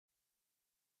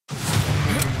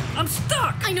I'm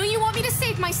stuck! I know you want me to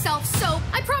save myself, so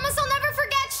I promise I'll never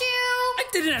forget you! I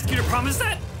didn't ask you to promise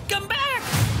that! Come back!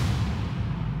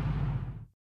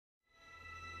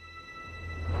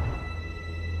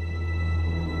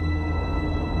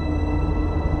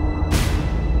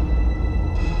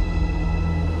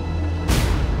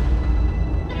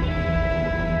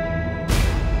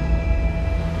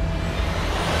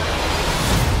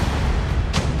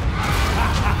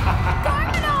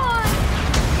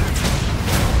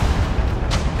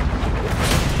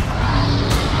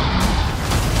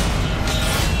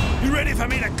 For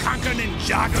me to conquer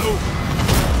Ninjago?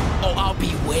 Oh, I'll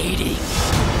be waiting.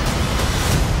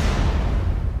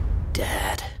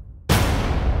 Dad.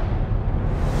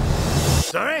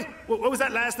 Sorry? What was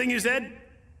that last thing you said?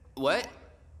 What?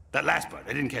 That last part,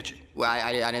 I didn't catch it. Well,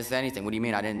 I didn't say anything. What do you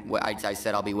mean? I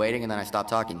said I'll be waiting, and then I stopped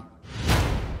talking.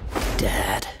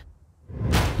 Dad.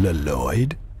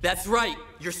 Lloyd? That's right.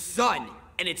 Your son.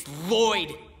 And it's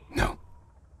Lloyd. No.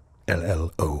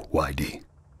 Lloyd.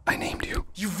 I named you.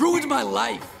 You ruined my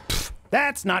life. Pfft,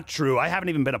 that's not true. I haven't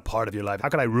even been a part of your life. How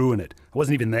could I ruin it? I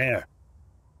wasn't even there.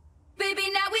 Baby,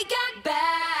 now we got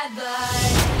bad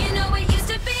blood. You know it used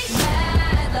to be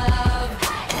bad love.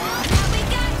 Now we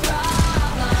got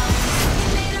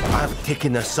problems. I've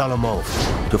taken a solemn oath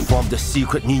to form the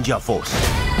secret ninja force.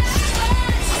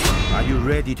 Are you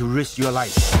ready to risk your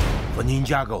life for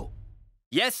Ninjago?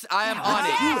 Yes, I am on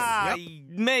it.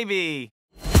 Yep. Maybe.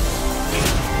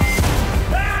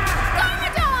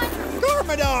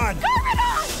 Garmadon! Garmadon!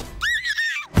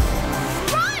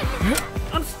 Run!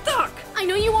 I'm stuck! I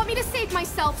know you want me to save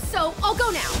myself, so I'll go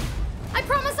now. I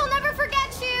promise I'll never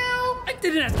forget you! I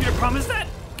didn't ask you to promise that!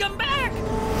 Come back!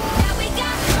 Now we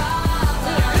got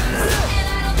problems, and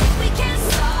I don't think we can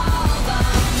solve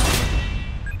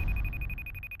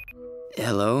them.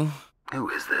 Hello? Who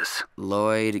is this?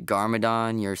 Lloyd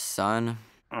Garmadon, your son?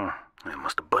 I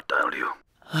must have butt dialed you.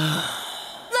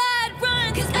 Blood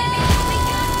run, 'cause baby, now we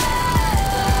got bad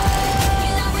blood.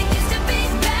 You know it used to be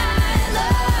bad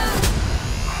love.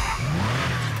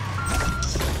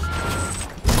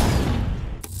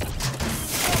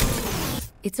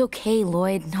 It's okay,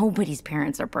 Lloyd. Nobody's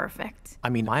parents are perfect. I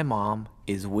mean, my mom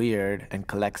is weird and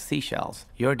collects seashells.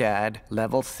 Your dad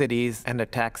levels cities and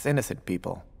attacks innocent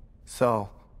people. So,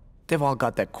 they've all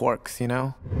got their quirks, you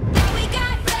know? Now we